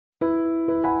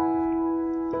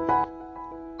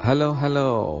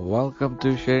Hello. Welcome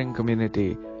to Sharing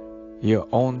Community, your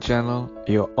own channel,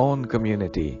 your own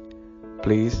community.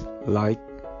 Please like,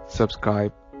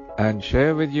 subscribe, and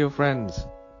share with your friends.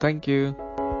 Thank you.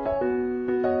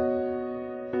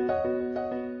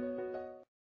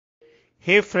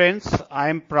 Hey friends,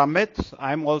 I'm Pramit.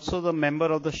 I'm also the member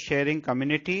of the sharing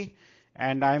community,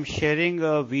 and I'm sharing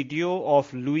a video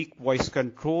of Louis Voice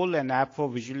Control, an app for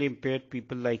visually impaired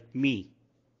people like me.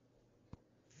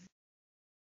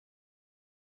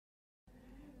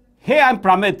 Hey, I'm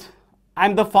Pramit.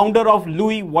 I'm the founder of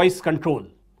Louis Voice Control.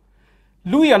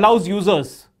 Louis allows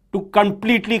users to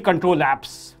completely control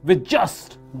apps with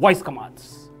just voice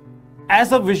commands.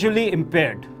 As a visually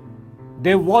impaired,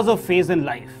 there was a phase in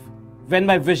life when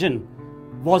my vision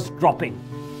was dropping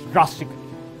drastically.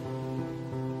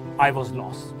 I was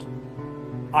lost.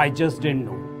 I just didn't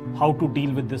know how to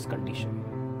deal with this condition.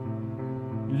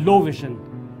 Low vision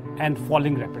and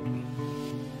falling rapidly.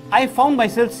 I found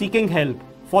myself seeking help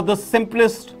for the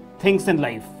simplest things in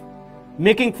life: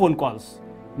 making phone calls,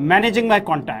 managing my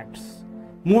contacts,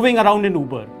 moving around in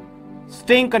Uber,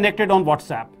 staying connected on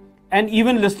WhatsApp, and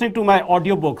even listening to my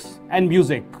audiobooks and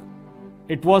music.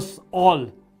 It was all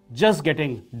just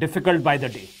getting difficult by the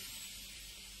day.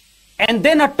 And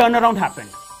then a turnaround happened.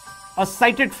 A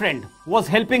sighted friend was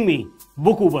helping me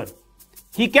book Uber.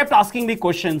 He kept asking me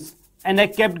questions and I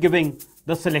kept giving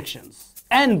the selections.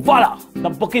 And voila, the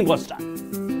booking was done.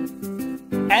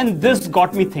 And this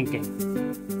got me thinking.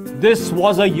 This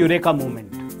was a eureka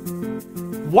moment.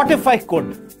 What if I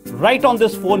could, right on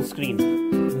this phone screen,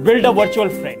 build a virtual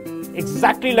friend,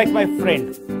 exactly like my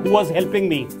friend who was helping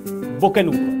me book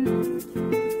an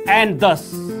Uber? And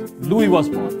thus, Louis was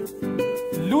born.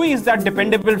 Louis is that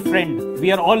dependable friend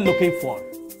we are all looking for.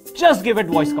 Just give it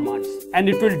voice commands and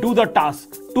it will do the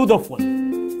task to the full.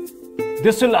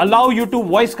 This will allow you to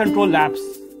voice control apps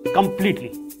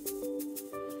completely.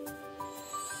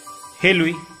 Hey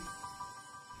Louis.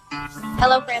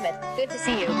 Hello Pramit, good to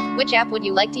see you. Which app would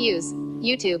you like to use?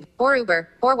 YouTube, or Uber,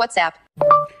 or WhatsApp?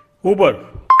 Uber.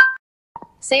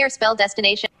 Say or spell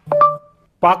destination.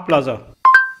 Park Plaza.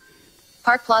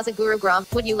 Park Plaza Gurugram.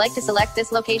 Would you like to select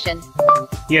this location?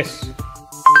 Yes.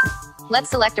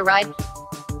 Let's select a ride.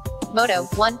 Moto,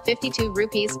 152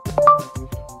 rupees.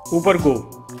 Uber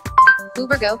Go.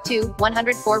 Uber Go,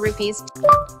 104 rupees.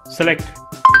 Select.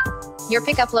 Your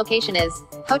pickup location is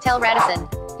Hotel Radisson.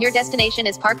 Your destination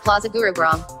is Park Plaza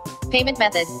Gurugram. Payment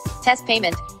method, test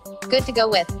payment. Good to go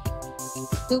with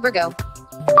Uber Go.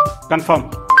 Confirm.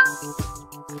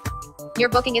 Your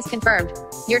booking is confirmed.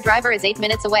 Your driver is 8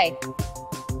 minutes away.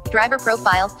 Driver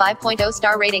profile, 5.0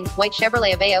 star rating, white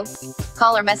Chevrolet Aveo.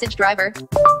 Call or message driver.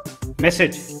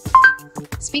 Message.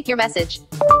 Speak your message.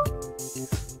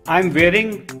 I'm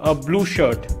wearing a blue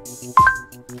shirt.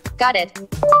 Got it.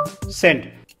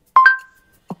 Send.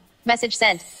 Message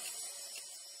sent.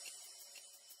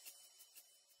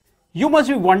 You must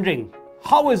be wondering,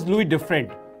 how is Louis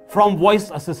different from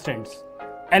voice assistants?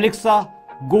 Alexa,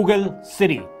 Google,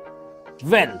 Siri.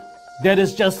 Well, there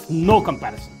is just no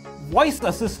comparison. Voice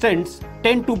assistants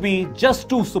tend to be just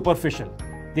too superficial.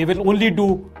 They will only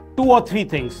do 2 or 3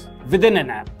 things within an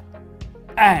app.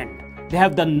 And they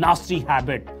have the nasty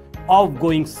habit of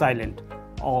going silent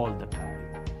all the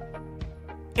time.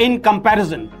 In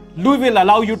comparison, Louis will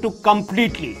allow you to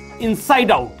completely, inside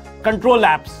out, control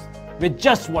apps with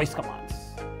just voice commands.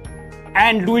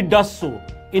 And Louis does so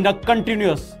in a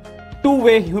continuous,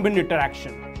 two-way human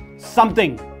interaction,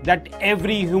 something that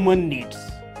every human needs.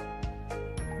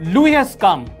 Louis has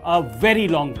come a very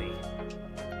long way.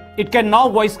 It can now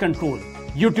voice control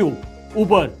YouTube,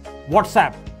 Uber,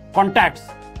 WhatsApp, contacts,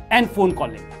 and phone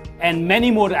calling, and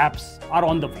many more apps are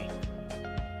on the way.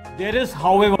 There is,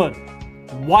 however,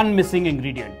 one missing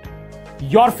ingredient: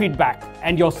 your feedback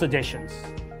and your suggestions.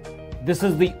 This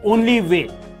is the only way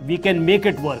we can make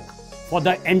it work for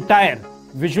the entire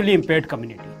visually impaired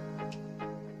community.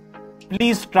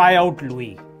 Please try out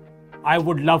Louis. I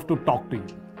would love to talk to you.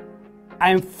 I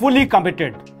am fully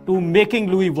committed to making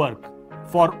Louis work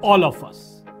for all of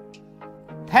us.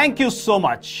 Thank you so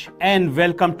much and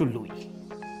welcome to Louis.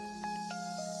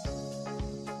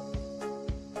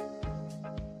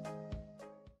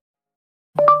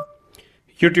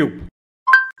 YouTube.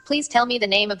 Please tell me the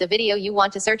name of the video you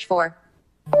want to search for.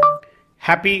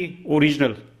 Happy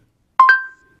Original.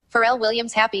 Pharrell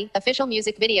Williams Happy, official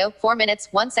music video, 4 minutes,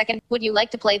 1 second. Would you like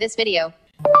to play this video?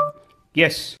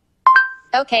 Yes.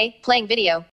 Okay, playing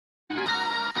video.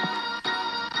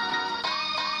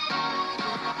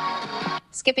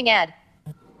 Skipping ad.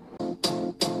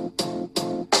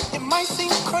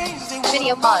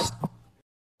 Video paused.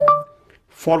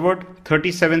 Forward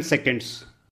 37 seconds.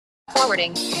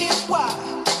 Forwarding.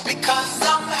 Because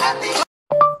I'm happy.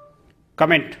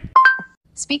 Comment.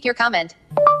 Speak your comment.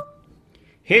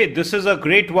 Hey, this is a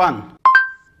great one.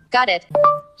 Got it.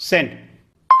 Send.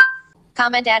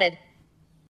 Comment added.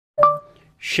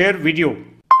 Share video.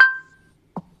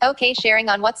 Okay, sharing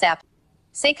on WhatsApp.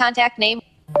 Say contact name.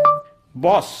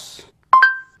 Boss.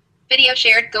 Video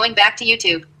shared, going back to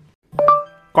YouTube.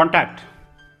 Contact.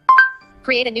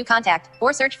 Create a new contact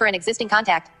or search for an existing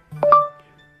contact.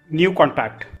 New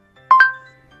contact.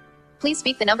 Please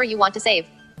speak the number you want to save.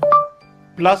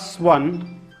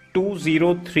 +1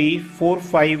 203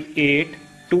 458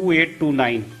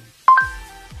 2829.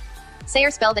 Say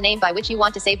or spell the name by which you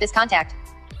want to save this contact.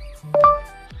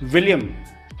 William.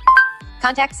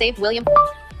 Contact saved William.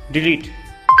 Delete.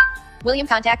 William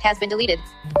contact has been deleted.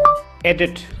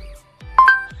 Edit.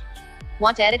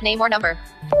 Want to edit name or number?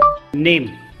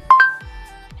 Name.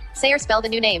 Say or spell the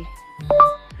new name.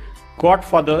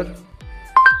 Godfather.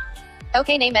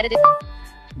 Okay, name edited.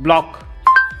 Block.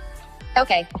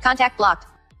 Okay, contact blocked.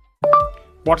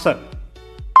 WhatsApp.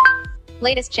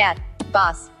 Latest chat.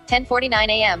 Boss, 10:49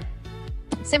 a.m.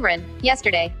 Simran,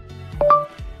 yesterday.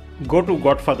 Go to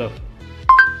Godfather.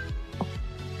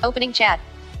 Opening chat.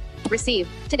 Receive,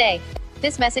 today.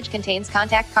 This message contains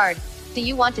contact card. Do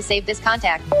you want to save this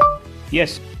contact?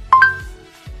 Yes.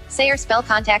 Say or spell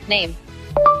contact name.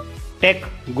 Tech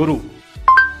Guru.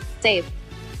 Save.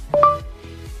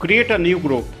 Create a new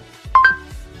group.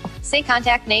 Say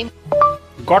contact name.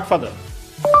 Godfather.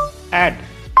 Add.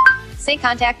 Say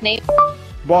contact name.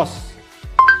 Boss.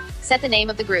 Set the name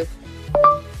of the group.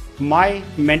 My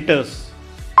mentors.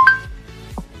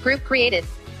 Group created.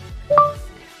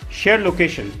 Share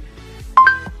location.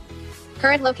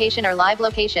 Current location or live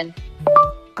location.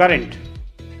 Current.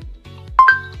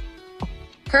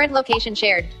 Current location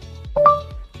shared.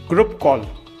 Group call.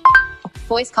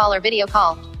 Voice call or video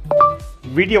call.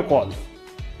 Video call.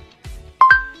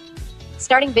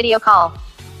 Starting video call.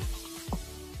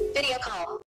 Video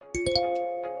call.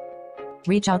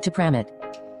 Reach out to Pramit.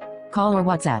 Call or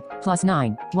WhatsApp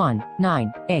 +9 1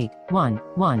 9 8 1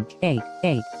 1 8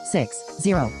 8 6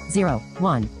 0 0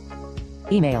 1.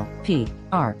 Email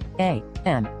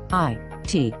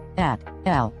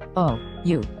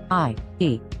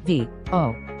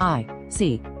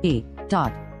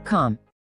PRAMIT@LOUIEVOICE.com.